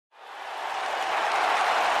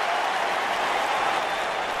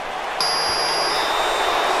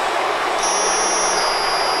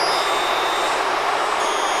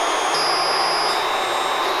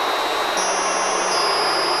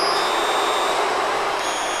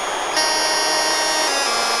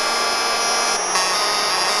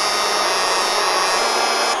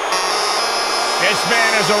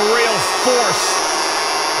man is a real force.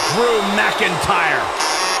 Drew McIntyre.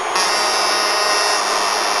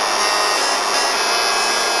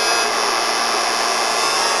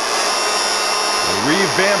 A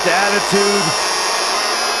revamped attitude,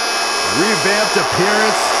 revamped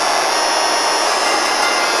appearance.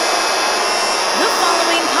 The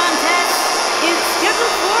following contest is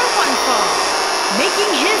scheduled for one fall.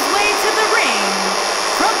 Making his way to the ring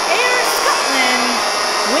from Ayr, Scotland,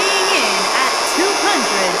 weighing in at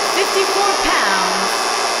 254 pounds,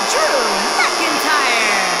 Drew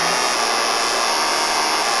McIntyre.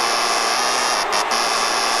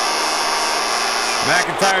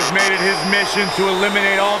 McIntyre's made it his mission to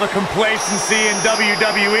eliminate all the complacency in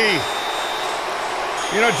WWE.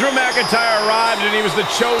 You know, Drew McIntyre arrived and he was the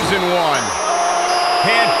chosen one.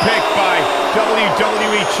 Handpicked by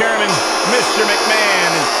WWE Chairman Mr.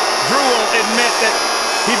 McMahon. And Drew will admit that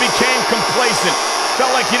he became complacent. Felt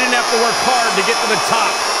like he didn't have to work hard to get to the top.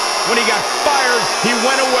 When he got fired, he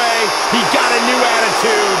went away, he got a new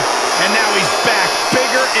attitude, and now he's back,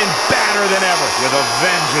 bigger and badder than ever, with a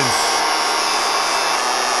vengeance.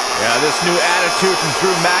 Yeah, this new attitude from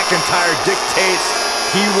Drew McIntyre dictates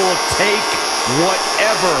he will take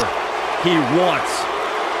whatever he wants.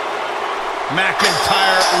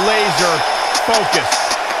 McIntyre laser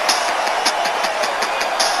focused.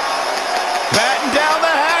 Batten down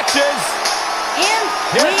the hatches. And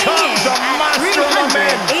here comes the monster of a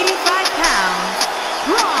man. 385 pounds,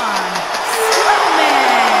 Braun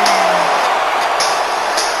Strowman.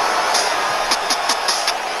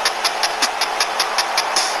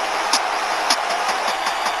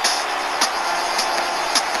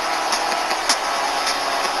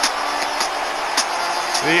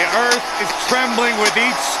 The earth is trembling with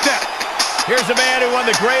each step. Here's a man who won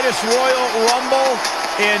the greatest Royal Rumble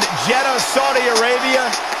in Jeddah, Saudi Arabia.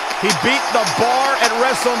 He beat the Bar at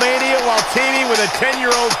WrestleMania while teaming with a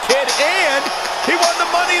 10-year-old kid, and he won the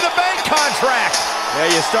Money in the Bank contract.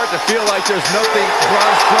 Yeah, you start to feel like there's nothing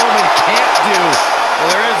Braun Strowman can't do. Well,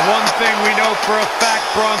 there is one thing we know for a fact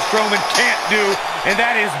Braun Strowman can't do, and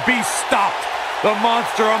that is be stopped. The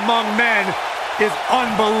monster among men is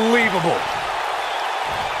unbelievable.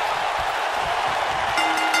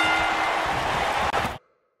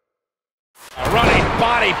 Running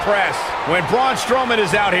body press. When Braun Strowman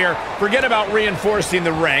is out here, forget about reinforcing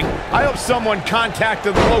the ring. I hope someone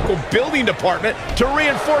contacted the local building department to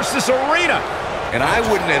reinforce this arena. And I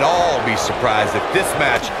wouldn't at all be surprised if this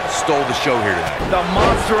match stole the show here tonight. The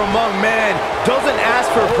monster among men doesn't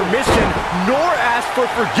ask for permission nor ask for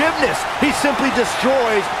forgiveness. He simply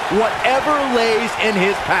destroys whatever lays in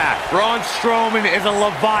his path. Braun Strowman is a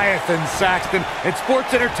Leviathan, Saxton, and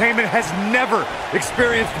sports entertainment has never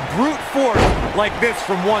experienced brute force like this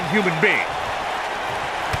from one human being.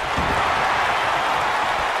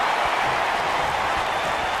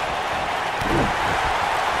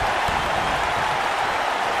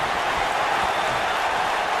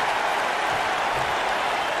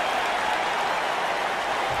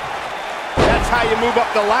 How you move up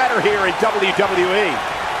the ladder here in WWE.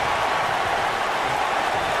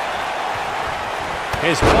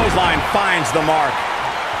 His clothesline finds the mark.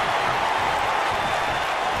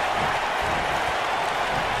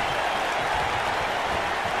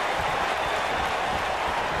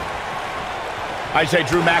 I'd say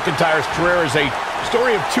Drew McIntyre's career is a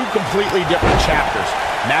story of two completely different chapters.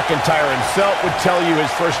 McIntyre himself would tell you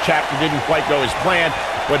his first chapter didn't quite go as planned,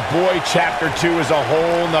 but boy, chapter 2 is a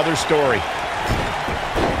whole nother story.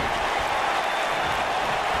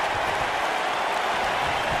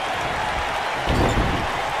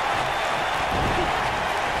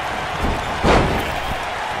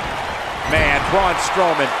 Braun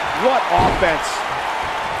Strowman, what offense.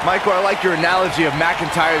 Michael, I like your analogy of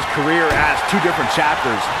McIntyre's career as two different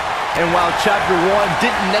chapters. And while chapter 1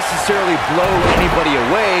 didn't necessarily blow anybody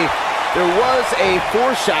away, there was a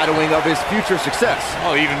foreshadowing of his future success.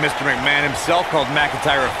 Oh, even Mr. McMahon himself called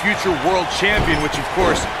McIntyre a future world champion, which of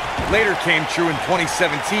course later came true in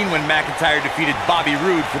 2017 when McIntyre defeated Bobby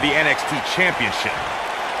Roode for the NXT Championship.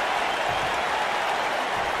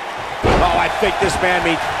 Oh, I think this man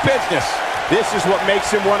means business. This is what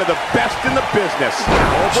makes him one of the best in the business.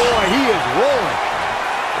 Oh boy, he is rolling.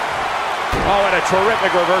 Oh, and a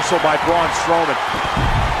terrific reversal by Braun Strowman.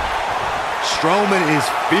 Strowman is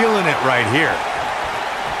feeling it right here.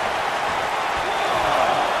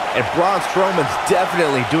 And Braun Strowman's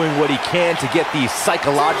definitely doing what he can to get the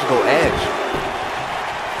psychological edge.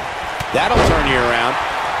 That'll turn you around.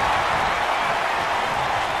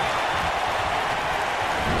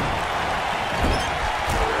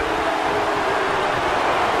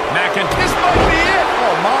 This might be it.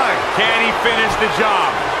 Oh, my. Can he finish the job?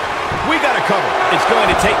 We got to cover. It's going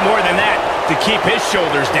to take more than that to keep his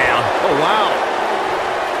shoulders down. Oh, wow.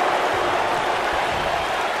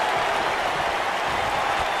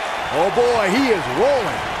 Oh, boy, he is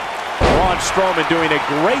rolling. Braun Strowman doing a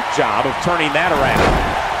great job of turning that around.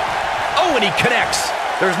 Oh, and he connects.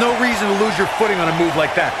 There's no reason to lose your footing on a move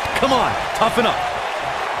like that. Come on, toughen up.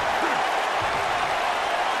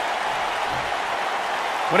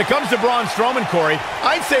 When it comes to Braun Strowman, Corey,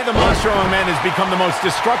 I'd say the Monster Among Men has become the most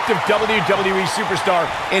destructive WWE superstar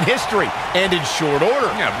in history, and in short order.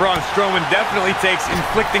 Yeah, Braun Strowman definitely takes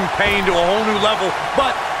inflicting pain to a whole new level,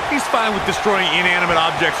 but he's fine with destroying inanimate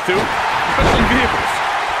objects too, especially vehicles.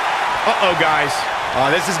 Uh-oh, guys.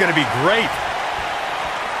 This is going to be great.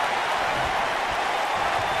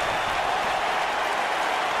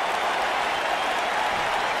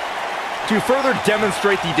 To further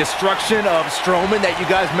demonstrate the destruction of Strowman that you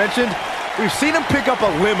guys mentioned, we've seen him pick up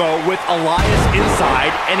a limo with Elias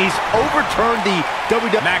inside, and he's overturned the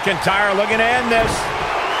WWE. McIntyre looking to end this.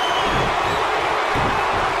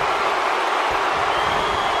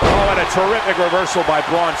 Oh, and a terrific reversal by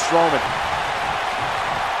Braun Strowman.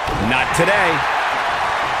 Not today.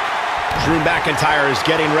 Drew McIntyre is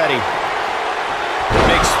getting ready.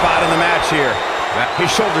 Big spot in the match here. His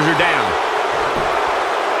shoulders are down.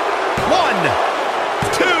 1,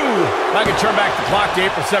 2. I can turn back the clock to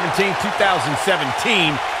April 17,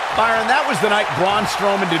 2017. Byron, that was the night Braun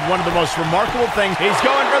Strowman did one of the most remarkable things. He's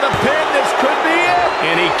going for the pin. This could be it.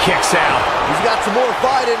 And he kicks out. He's got some more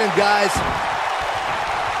fight in him, guys.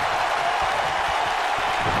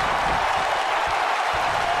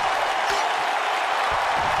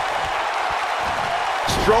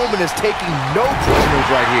 Strowman is taking no prisoners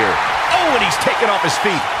right here. Oh, and he's taken off his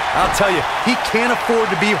feet. I'll tell you, he can't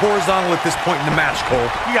afford to be horizontal at this point in the match, Cole.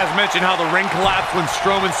 You guys mentioned how the ring collapsed when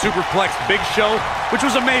Strowman superplexed Big Show, which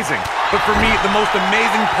was amazing. But for me, the most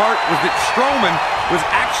amazing part was that Strowman was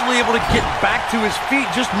actually able to get back to his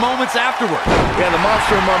feet just moments afterward. Yeah, the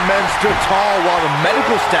Monster Among Men stood tall while the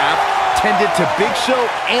medical staff tended to Big Show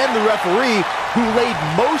and the referee, who laid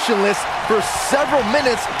motionless for several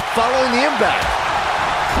minutes following the impact.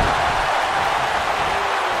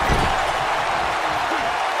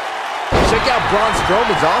 Check out Braun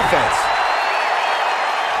Strowman's offense.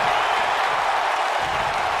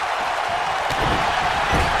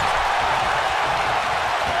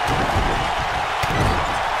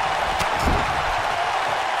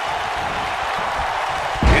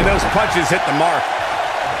 And those punches hit the mark.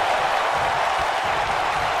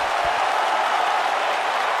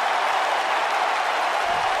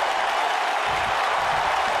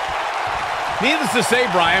 Needless to say,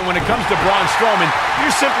 Brian, when it comes to Braun Strowman,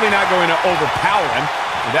 you're simply not going to overpower him.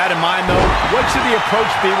 With that in mind, though, what should the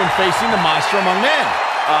approach be when facing the Monster Among Men?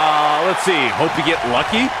 Let's see. Hope to get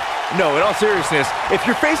lucky? No, in all seriousness, if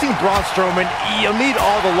you're facing Braun Strowman, you'll need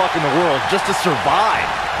all the luck in the world just to survive,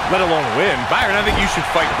 let alone win. Byron, I think you should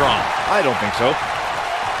fight Braun. I don't think so.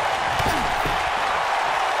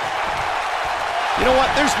 You know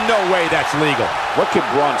what? There's no way that's legal. What can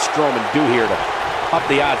Braun Strowman do here to up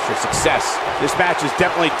the odds for success? This match is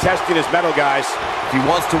definitely testing his mettle, guys. If he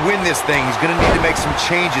wants to win this thing, he's going to need to make some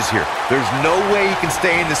changes here. There's no way he can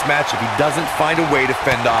stay in this match if he doesn't find a way to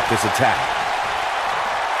fend off this attack.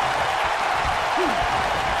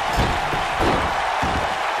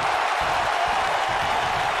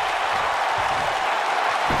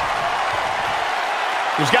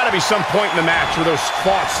 There's got to be some point in the match where those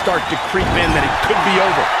thoughts start to creep in that it could be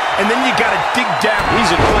over. And then you got to dig down.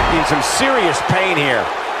 He's inflicting some serious pain here.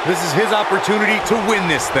 This is his opportunity to win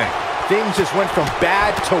this thing. Things just went from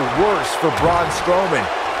bad to worse for Braun Strowman.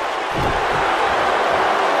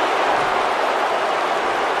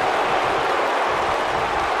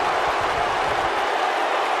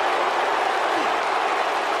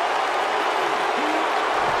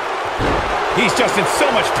 He's just in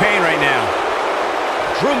so much pain right now.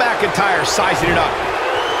 Drew McIntyre sizing it up.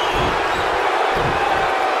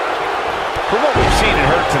 From what we've seen and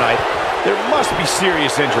heard tonight, there must be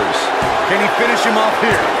serious injuries. Can he finish him off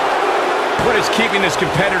here? What is keeping this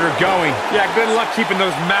competitor going? Yeah, good luck keeping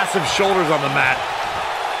those massive shoulders on the mat.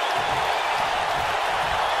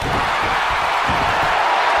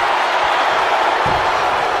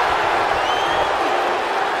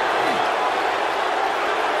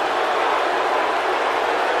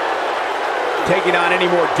 Taking on any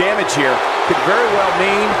more damage here could very well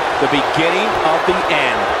mean the beginning of the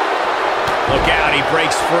end. Look out, he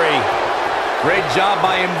breaks free. Great job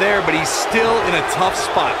by him there, but he's still in a tough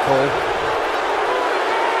spot, Cole.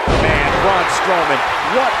 Man, Braun Strowman,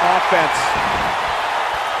 what offense.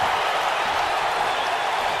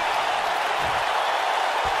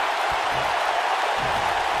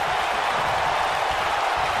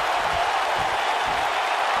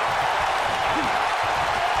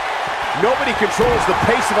 Nobody controls the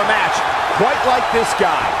pace of a match quite like this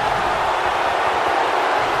guy.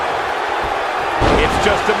 It's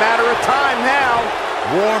just a matter of time now.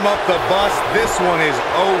 Warm up the bus. This one is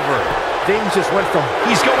over. Things just went from...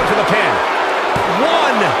 He's going to the pin.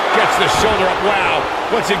 One! Gets the shoulder up. Wow.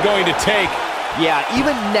 What's it going to take? Yeah,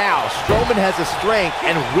 even now, Strowman has the strength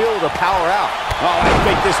and will to power out. Oh, I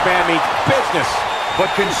think this man means business. But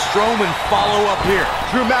can Strowman follow up here?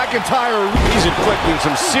 Drew McIntyre, he's inflicting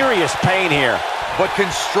some serious pain here. But can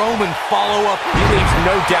Strowman follow up? He leaves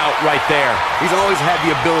no doubt right there. He's always had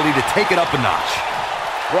the ability to take it up a notch.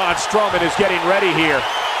 Braun Strowman is getting ready here.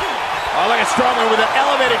 Oh, look at Strowman with an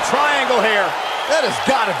elevated triangle here. That has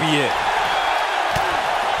got to be it.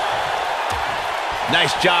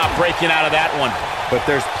 Nice job breaking out of that one. But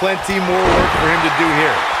there's plenty more work for him to do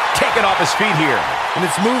here. Taking off his feet here. And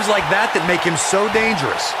it's moves like that that make him so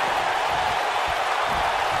dangerous.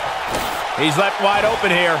 He's left wide open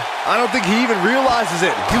here. I don't think he even realizes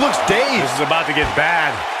it. He looks dazed. This is about to get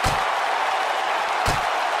bad.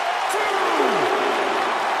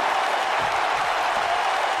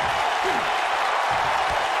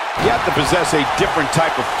 You have to possess a different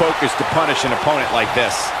type of focus to punish an opponent like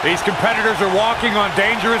this. These competitors are walking on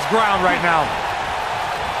dangerous ground right now.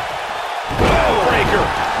 Oh, breaker.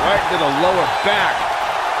 Right to the lower back.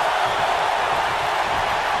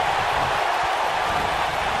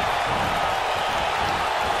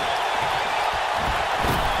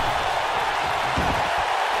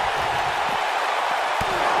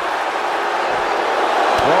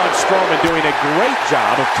 Braun Strowman doing a great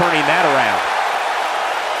job of turning that around.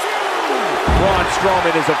 Braun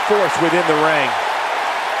Strowman is a force within the ring.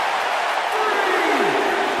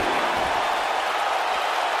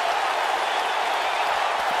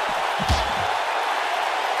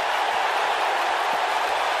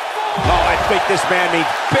 Oh, I think this man means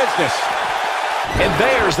business. And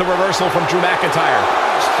there's the reversal from Drew McIntyre.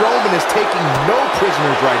 Strowman is taking no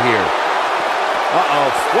prisoners right here.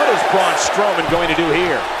 Uh-oh, what is Braun Strowman going to do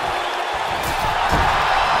here?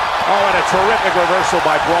 Oh, and a terrific reversal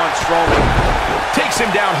by Braun Strowman. Takes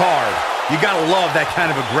him down hard. You gotta love that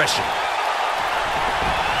kind of aggression.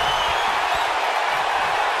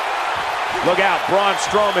 Look out, Braun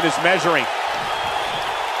Strowman is measuring.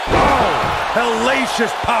 Oh,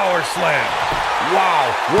 hellacious power slam.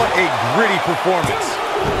 Wow, what a gritty performance.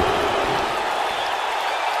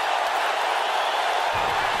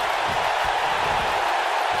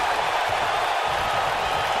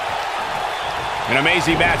 An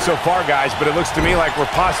amazing match so far, guys, but it looks to me like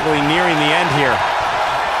we're possibly nearing the end here.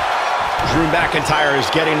 Drew McIntyre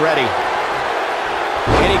is getting ready.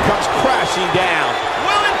 And he comes crashing down.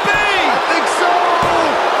 Will it be? I think so.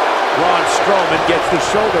 Braun Strowman gets the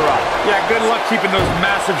shoulder up. Yeah, good luck keeping those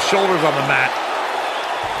massive shoulders on the mat.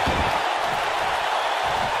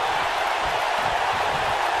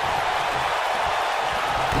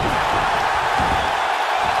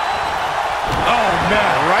 Oh,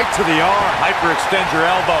 man, right to the arm. Hyperextend your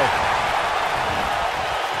elbow.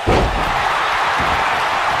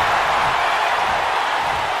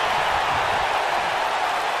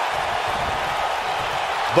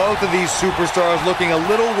 Both of these superstars looking a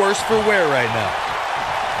little worse for wear right now.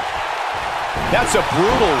 That's a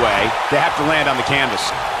brutal way to have to land on the canvas.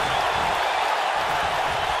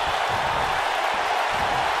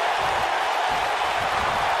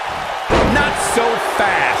 Not so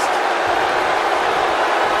fast.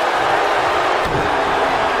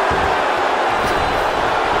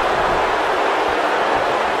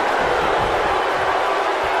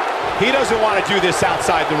 He doesn't want to do this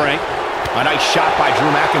outside the ring. A nice shot by Drew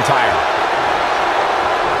McIntyre.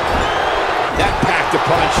 That packed a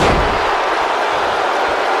punch.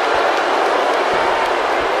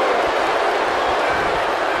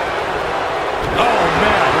 Oh,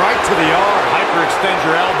 man, right to the arm. Hyperextend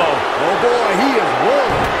your elbow. Oh boy, he is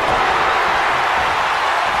rolling.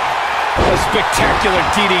 A spectacular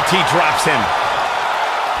DDT drops him.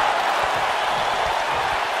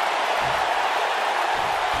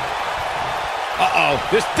 Uh-oh,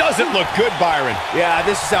 this doesn't look good, Byron. Yeah,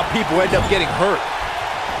 this is how people end up getting hurt.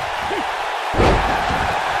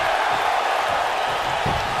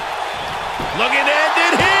 Looking to end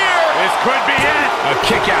it here. This could be it. A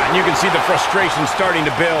kick out, and you can see the frustration starting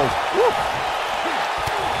to build.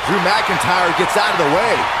 Drew McIntyre gets out of the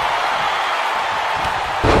way.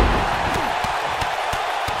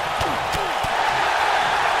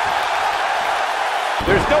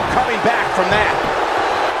 There's no coming back from that.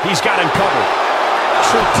 He's got him covered.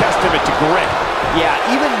 True testament to grit. Yeah,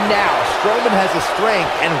 even now, Strowman has the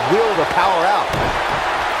strength and will to power out.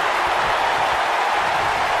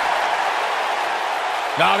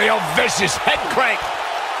 Now the old vicious head crank.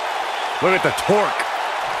 Look at the torque.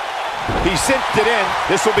 He cinched it in.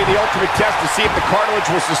 This will be the ultimate test to see if the cartilage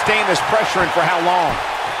will sustain this pressure and for how long.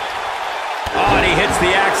 Oh, and he hits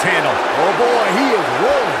the axe handle. Oh boy, he is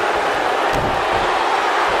rolling.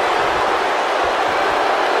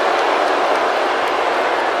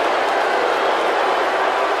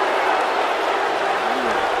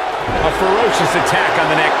 A ferocious attack on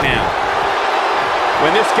the neck now.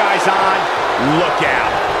 When this guy's on, look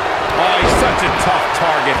out. Oh, he's such a tough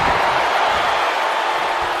target.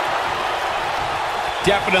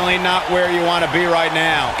 Definitely not where you want to be right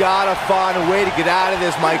now. Gotta find a way to get out of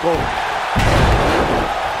this, Michael.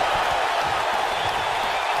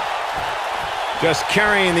 Just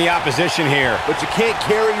carrying the opposition here. But you can't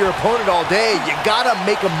carry your opponent all day. You gotta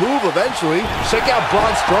make a move eventually. Check out Braun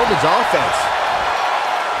Strowman's offense.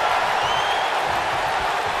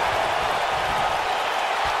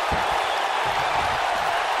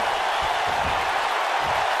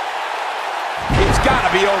 It's gotta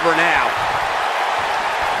be over now.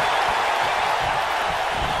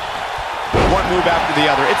 One move after the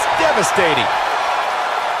other. It's devastating.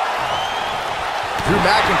 Drew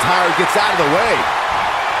McIntyre gets out of the way.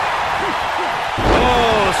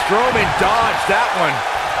 Oh, Strowman dodged that one.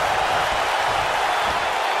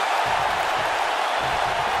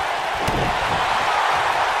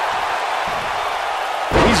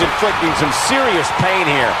 He's inflicting some serious pain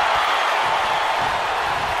here.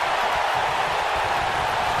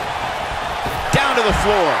 Down to the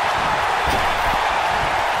floor.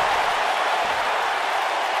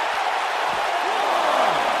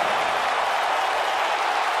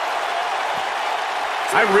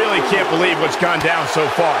 I really can't believe what's gone down so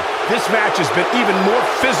far. This match has been even more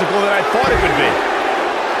physical than I thought it would be.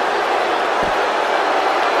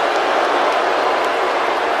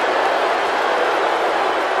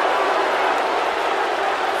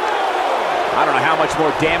 I don't know how much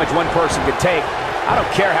more damage one person could take. I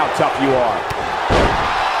don't care how tough you are.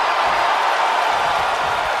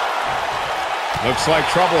 Looks like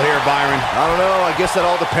trouble here, Byron. I don't know. I guess that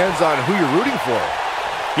all depends on who you're rooting for.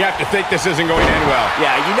 You have to think this isn't going to end well.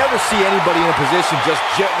 Yeah, you never see anybody in a position just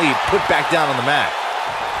gently put back down on the mat.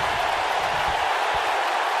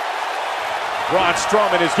 Braun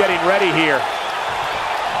Strowman is getting ready here.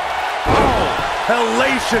 Oh,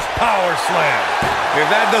 hellacious power slam. If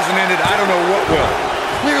that doesn't end it, I don't know what will.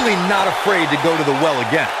 Clearly not afraid to go to the well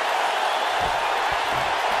again.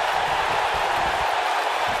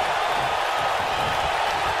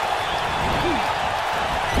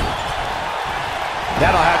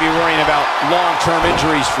 That'll have you worrying about long-term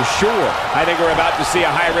injuries for sure. I think we're about to see a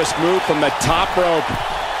high-risk move from the top rope.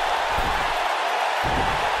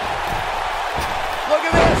 Look at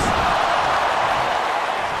this!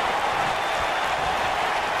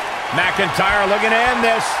 McIntyre looking to end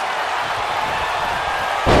this.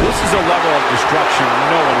 This is a level of destruction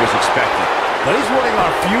no one was expecting. But he's running on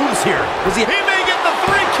fumes here. He may get the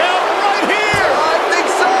 3 count right here! I think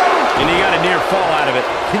so! And he got a near fall out of it.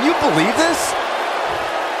 Can you believe this?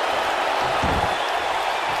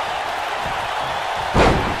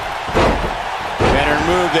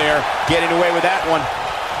 Move there, getting away with that one.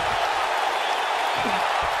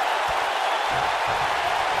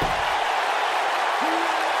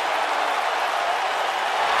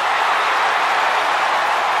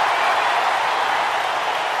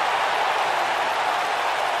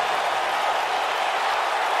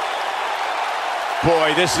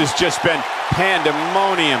 Boy, this has just been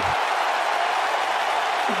pandemonium.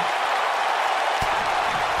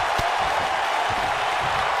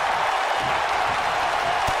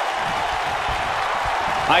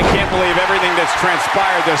 I can't believe everything that's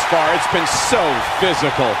transpired this far. It's been so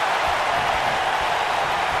physical.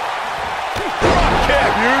 Drop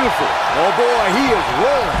kick. Beautiful. Oh boy, he is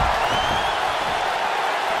rolling.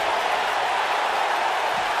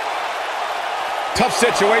 Tough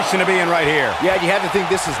situation to be in right here. Yeah, you have to think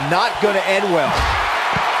this is not going to end well.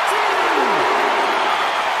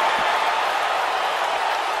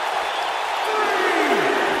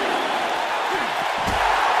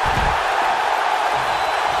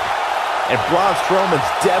 And Braun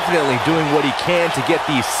Strowman's definitely doing what he can to get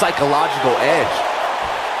the psychological edge.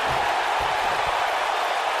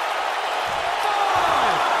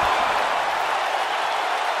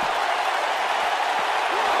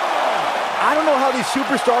 I don't know how these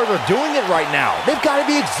superstars are doing it right now. They've got to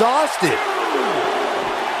be exhausted.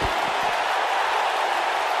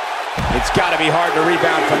 It's got to be hard to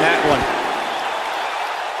rebound from that one.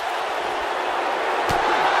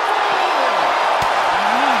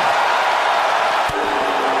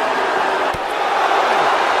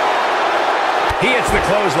 He hits the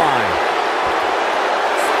clothesline.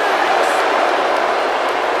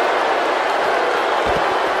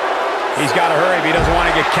 He's got to hurry if he doesn't want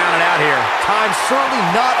to get counted out here. Time's certainly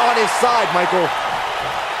not on his side, Michael.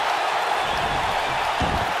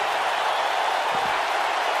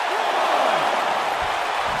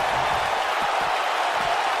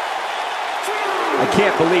 I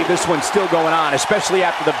can't believe this one's still going on, especially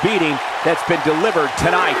after the beating that's been delivered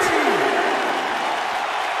tonight.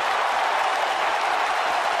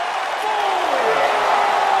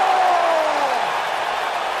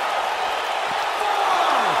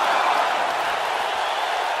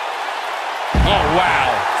 Oh, wow.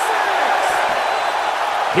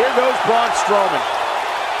 Here goes Braun Strowman.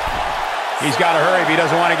 He's got to hurry if he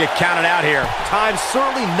doesn't want to get counted out here. Time's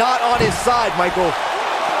certainly not on his side, Michael.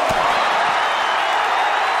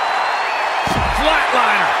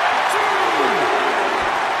 Flatliner.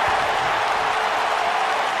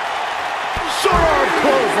 Short arm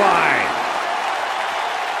clothesline.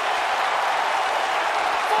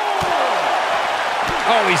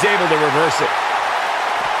 Oh, he's able to reverse it.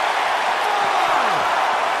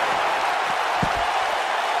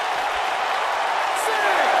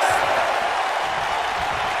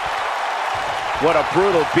 What a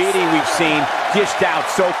brutal beating we've seen dished out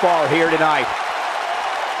so far here tonight.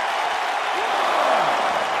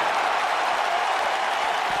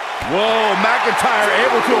 Whoa, McIntyre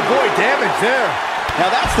able to avoid damage there. Now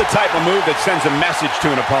that's the type of move that sends a message to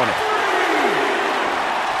an opponent.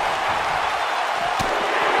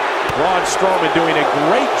 Braun Strowman doing a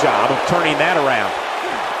great job of turning that around.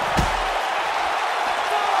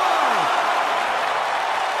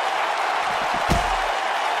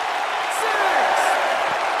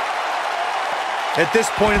 At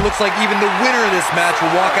this point, it looks like even the winner of this match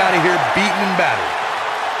will walk out of here beaten and battered.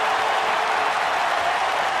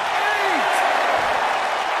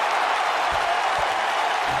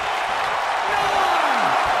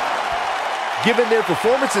 Given their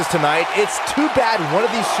performances tonight, it's too bad one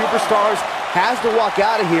of these superstars has to walk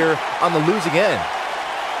out of here on the losing end.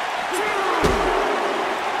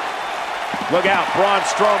 Look out, Braun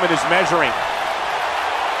Strowman is measuring.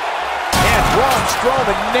 And Braun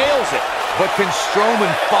Strowman nails it. But can Strowman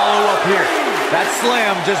follow up here? That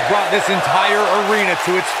slam just brought this entire arena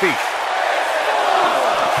to its feet.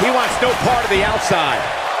 He wants no part of the outside.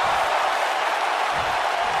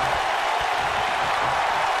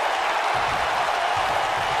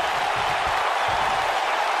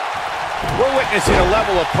 We're witnessing a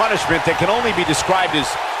level of punishment that can only be described as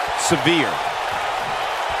severe.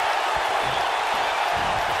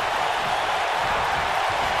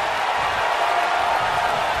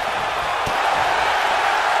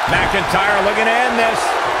 McIntyre looking to end this.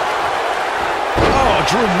 Oh,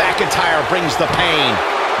 Drew McIntyre brings the pain.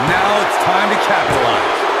 Now it's time to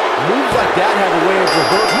capitalize. Moves like that have a way of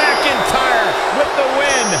reversing. McIntyre with the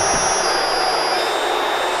win.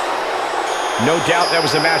 No doubt that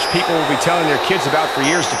was a match people will be telling their kids about for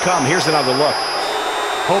years to come. Here's another look.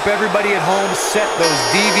 Hope everybody at home set those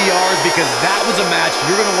DVRs because that was a match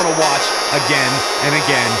you're going to want to watch again and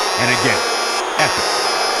again and again. Epic.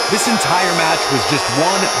 This entire match was just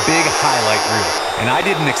one big highlight reel, and I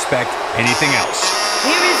didn't expect anything else.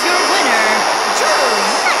 Here is your winner, Drew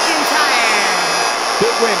McIntyre.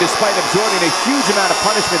 Big win despite absorbing a huge amount of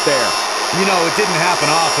punishment there. You know, it didn't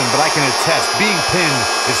happen often, but I can attest, being pinned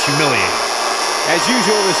is humiliating. As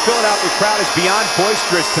usual, this Philadelphia crowd is beyond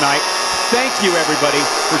boisterous tonight. Thank you, everybody,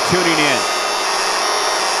 for tuning in.